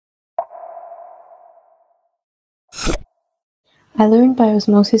I learned by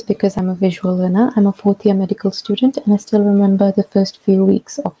osmosis because I'm a visual learner. I'm a fourth year medical student, and I still remember the first few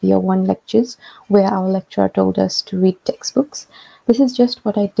weeks of year one lectures where our lecturer told us to read textbooks. This is just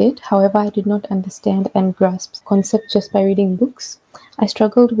what I did. However, I did not understand and grasp concepts just by reading books. I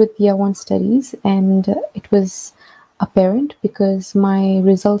struggled with year one studies, and it was apparent because my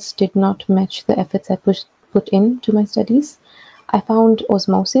results did not match the efforts I put into my studies. I found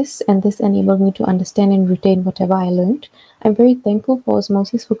Osmosis, and this enabled me to understand and retain whatever I learned. I'm very thankful for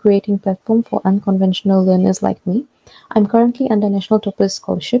Osmosis for creating a platform for unconventional learners like me. I'm currently under National Toppers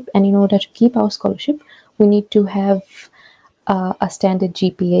Scholarship, and in order to keep our scholarship, we need to have a standard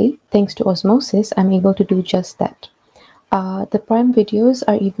GPA. Thanks to Osmosis, I'm able to do just that. The Prime videos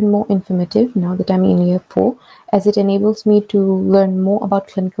are even more informative now that I'm in year 4, as it enables me to learn more about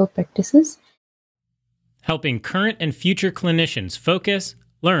clinical practices, helping current and future clinicians focus,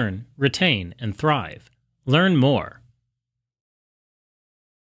 learn, retain, and thrive. Learn more